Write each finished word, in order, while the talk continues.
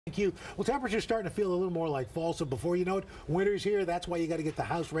Thank you. Well, temperature's starting to feel a little more like fall, so before you know it, winter's here. That's why you got to get the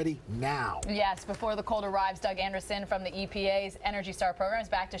house ready now. Yes, before the cold arrives, Doug Anderson from the EPA's Energy Star program is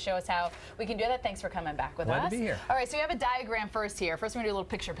back to show us how we can do that. Thanks for coming back with us. Glad to be here. All right, so we have a diagram first here. First, we're going to do little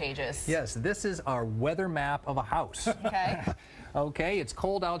picture pages. Yes, this is our weather map of a house. Okay. Okay, it's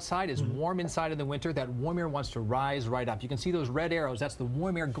cold outside, it's warm inside in the winter. That warm air wants to rise right up. You can see those red arrows. That's the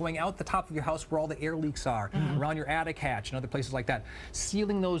warm air going out the top of your house where all the air leaks are, around your attic hatch and other places like that.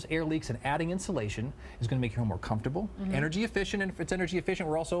 Sealing those air leaks and adding insulation is going to make your home more comfortable, energy efficient, and if it's energy efficient,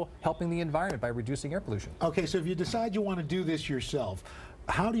 we're also helping the environment by reducing air pollution. Okay, so if you decide you want to do this yourself,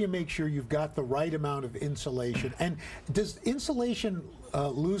 how do you make sure you've got the right amount of insulation? And does insulation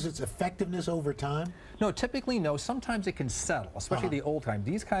lose its effectiveness over time? No, typically no. Sometimes it can settle, especially the old time.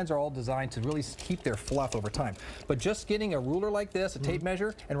 These kinds are all designed to really keep their fluff over time. But just getting a ruler like this, a tape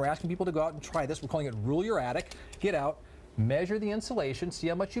measure, and we're asking people to go out and try this. We're calling it Rule Your Attic. Get out, measure the insulation, see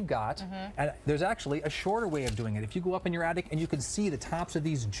how much you've got, and there's actually a shorter way of doing it. If you go up in your attic and you can see the tops of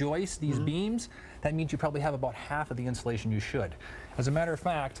these joists, these beams, that means you probably have about half of the insulation you should. As a matter of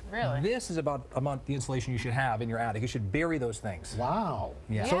fact, this is about the insulation you should have in your attic. You should bury those things. Wow.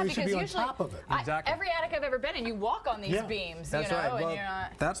 Yeah. So you should be on top of it. Exactly. Every attic I've ever been in, you walk on these beams. That's you know, right. and Well, you're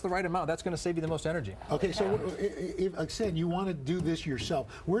not... that's the right amount. That's going to save you the most energy. Okay, so if, like I said, you want to do this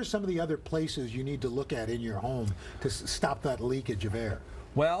yourself, where's some of the other places you need to look at in your home to stop that leakage of air?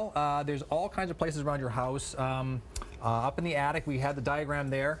 Well, there's all kinds of places around your house. Up in the attic, we had the diagram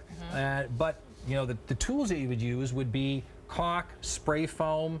there. But you know, the tools that you would use would be caulk, spray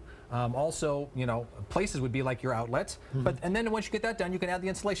foam. Also, you know, places would be like your outlets. And then once you get that done, you can add the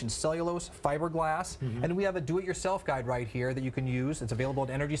insulation, cellulose, fiberglass, and we have a do-it-yourself guide right here that you can use. It's available at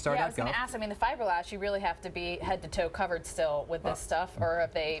EnergyStar.gov. Yeah, I was going to ask. I mean, the fiberglass, you really have to be head to toe covered still with this stuff, or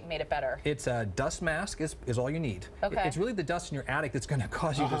have they made it better? It's a dust mask is all you need. Okay. It's really the dust in your attic that's going to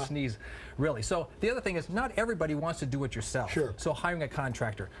cause you to sneeze, really. So the other thing is, not everybody wants to do it yourself. Sure. So hiring a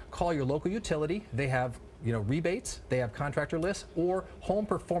contractor, call your local utility. They have rebates, they have contractor lists, or Home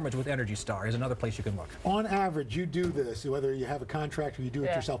Performance with Energy Star is another place you can look. On average, you do this, whether you have a contractor or you do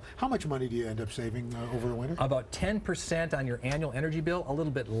it yourself, how much money do you end up saving over the winter? About 10% on your annual energy bill, a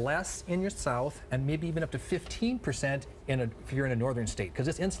little bit less in your south, and maybe even up to 15% if you're in a northern state, because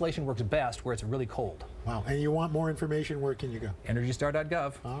this insulation works best where it's really cold. Wow, and you want more information, where can you go?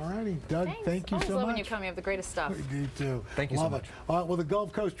 EnergyStar.gov. All righty, Doug, thank you so much. When you come, you have the greatest stuff. You too. Thank you so much. Well, the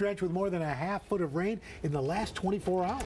Gulf Coast drenched with more than a half foot of rain in the last 24 hours.